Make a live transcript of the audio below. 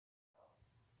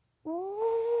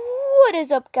What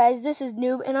is up, guys? This is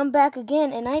Noob, and I'm back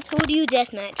again, and I told you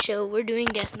Deathmatch, so we're doing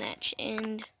Deathmatch,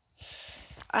 and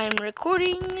I'm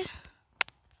recording.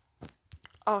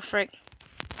 Oh, frick.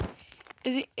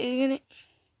 Is it gonna...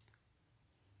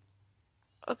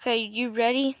 Okay, you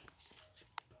ready?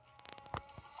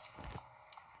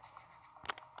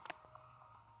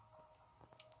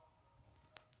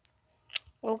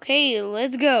 Okay,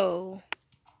 let's go.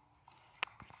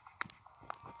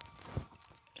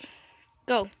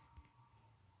 Go.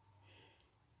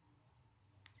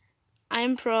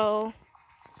 I'm pro.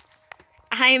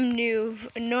 I'm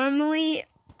noob. Normally,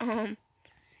 our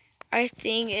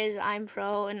thing is I'm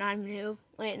pro and I'm noob.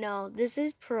 Wait, no, this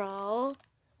is pro.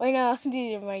 Wait, no,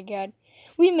 oh my god.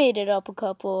 We made it up a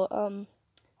couple,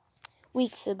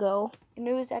 weeks ago. And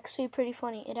it was actually pretty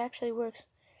funny. It actually works.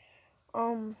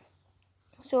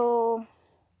 So,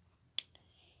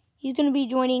 he's gonna be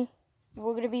joining.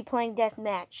 We're gonna be playing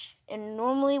Deathmatch. And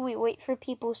normally we wait for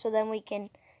people so then we can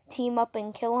team up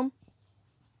and kill them.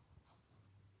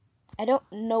 I don't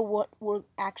know what we're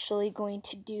actually going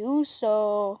to do,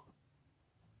 so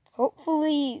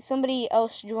hopefully somebody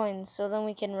else joins so then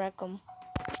we can wreck them.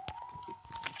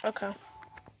 Okay.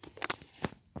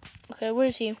 Okay, where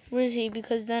is he? Where is he?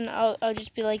 Because then I'll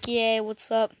just be like, yeah, what's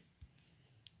up?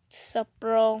 What's up,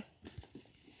 bro?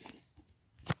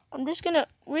 I'm just gonna,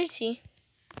 where is he?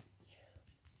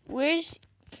 Where's...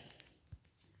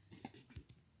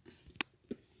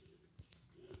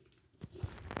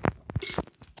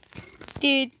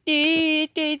 Yay,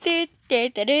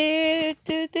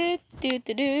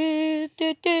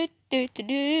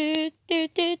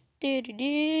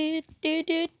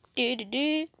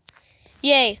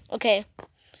 okay.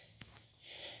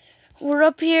 We're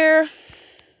up here.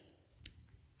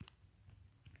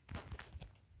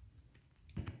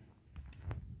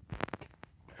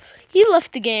 He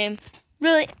left the game.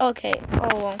 Really? Okay.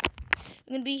 Oh well. I'm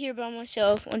gonna be here by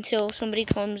myself until somebody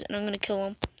comes and I'm gonna kill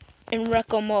him and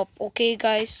wreck him up. Okay,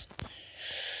 guys?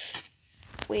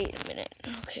 Wait a minute.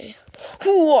 Okay.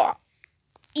 Whoa!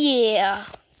 Yeah.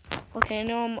 Okay,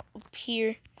 now I'm up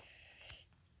here.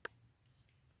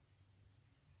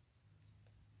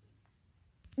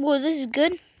 Whoa, this is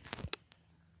good.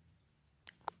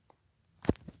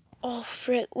 Oh,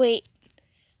 frick. Wait.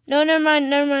 No, never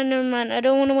mind. I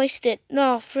don't want to waste it.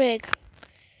 No, frick.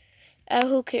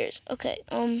 Who cares? Okay,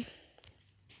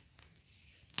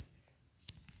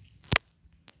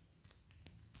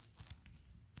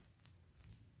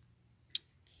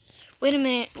 Wait a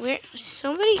minute. Where...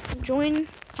 Somebody join?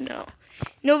 No.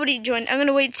 Nobody joined. I'm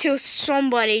gonna wait till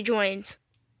somebody joins.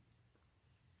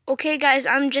 Okay, guys,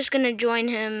 I'm just gonna join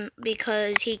him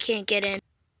because he can't get in.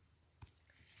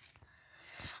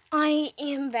 I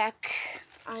am back.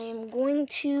 I am going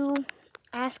to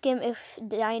ask him if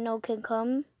Dino can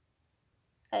come.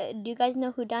 Do you guys know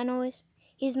who Dino is?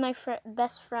 He's my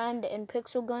best friend in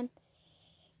Pixel Gun.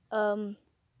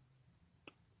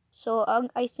 So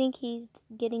I think he's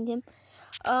getting him.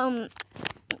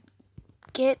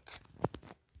 Get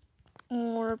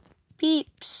more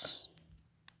peeps.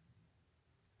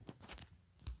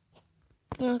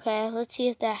 Okay, let's see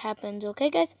if that happens. Okay,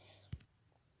 guys?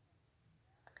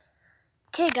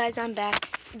 Okay, guys, I'm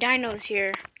back. Dino's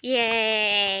here.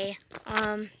 Yay!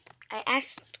 I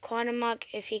asked Quantumok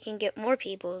if he can get more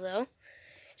people, though.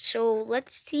 So,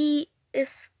 let's see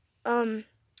if,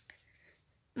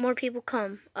 more people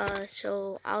come.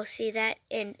 So I'll see that.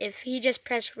 And if he just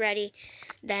press ready,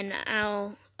 then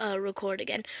I'll, record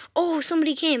again. Oh,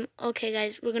 somebody came. Okay,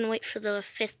 guys, we're gonna wait for the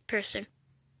 5th person.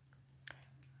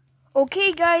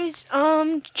 Okay, guys,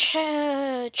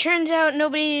 turns out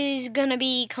nobody's gonna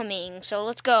be coming, so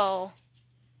let's go.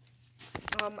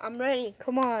 I'm ready.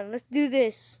 Come on, let's do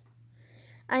this.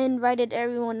 I invited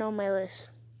everyone on my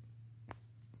list.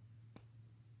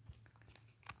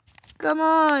 Come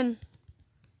on.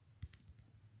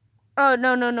 Oh,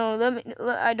 no.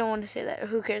 I don't want to say that.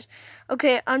 Who cares?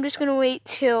 Okay, I'm just gonna wait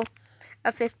till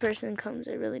a 5th person comes.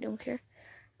 I really don't care.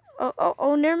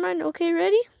 Oh, never mind. Okay,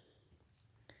 ready?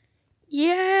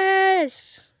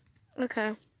 Yes!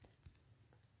 Okay.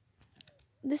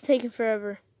 This is taking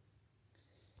forever.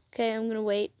 Okay, I'm gonna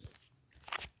wait.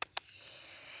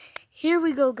 Here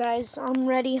we go, guys. I'm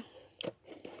ready.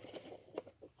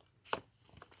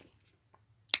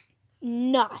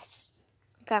 Nice.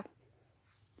 Okay.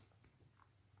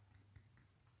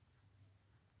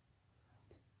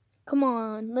 Come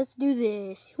on, let's do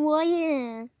this. Who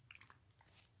yeah.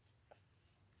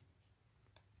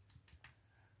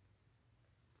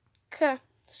 Okay,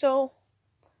 so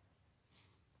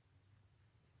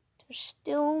they're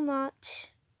still not.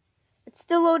 It's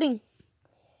still loading.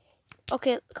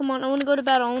 Okay, come on. I want to go to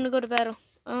battle.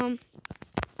 Oh,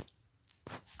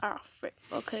 frick.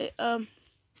 Okay, yo,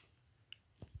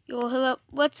 hello.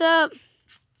 What's up?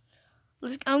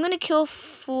 I'm gonna kill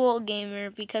Fool Gamer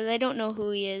because I don't know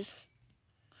who he is.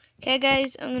 Okay,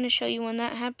 guys, I'm gonna show you when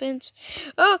that happens.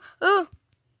 Oh,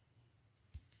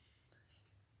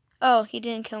 he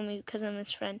didn't kill me because I'm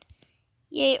his friend.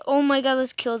 Yay! Oh my God,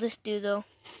 let's kill this dude though,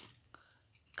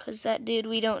 cause that dude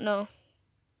we don't know.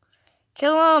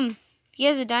 Kill him. He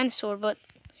has a dinosaur, but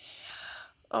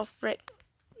oh frick!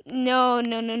 No.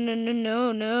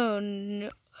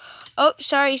 Oh,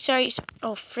 sorry.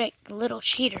 Oh frick! Little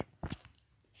cheater.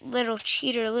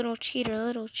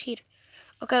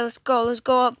 Okay, let's go. Let's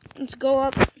go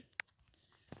up.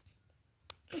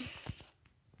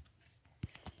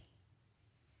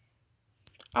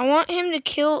 I want him to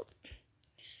kill.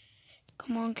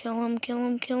 Come on, kill him.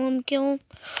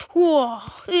 Whoa,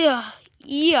 yeah.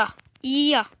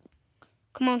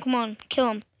 Come on, kill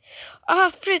him. Ah,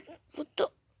 frick. What the?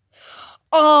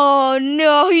 Oh,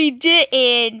 no, he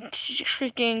didn't.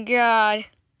 Freaking God.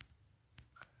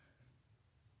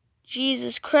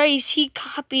 Jesus Christ, he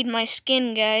copied my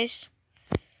skin, guys.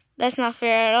 That's not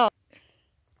fair at all.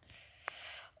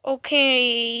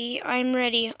 Okay, I'm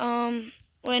ready.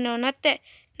 Wait, no, not that.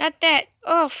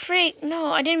 Oh, frick,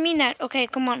 no, I didn't mean that. Okay,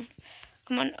 come on,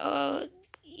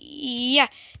 yeah,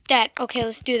 that. Okay,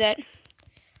 let's do that.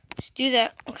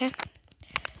 Okay.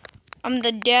 I'm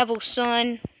the devil,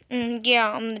 son.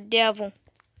 Yeah, I'm the devil.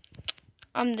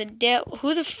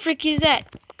 Who the frick is that?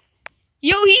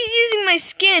 Yo, he's using my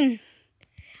skin.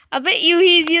 I bet you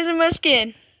he's using my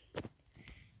skin.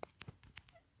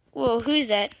 Whoa, who's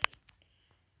that?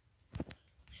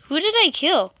 Who did I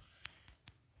kill?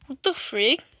 What the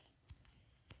frick?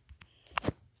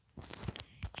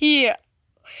 Yeah.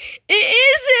 It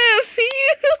is him!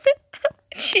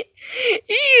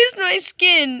 He used my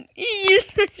skin.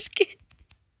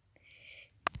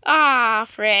 Ah,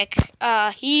 frick.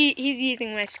 He's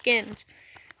using my skins.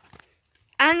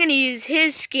 I'm gonna use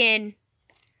his skin.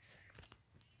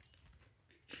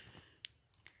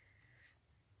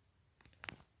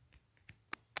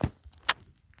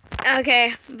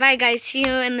 Okay, bye guys. See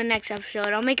you in the next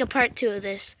episode. I'll make a part 2 of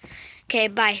this. Okay,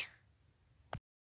 bye.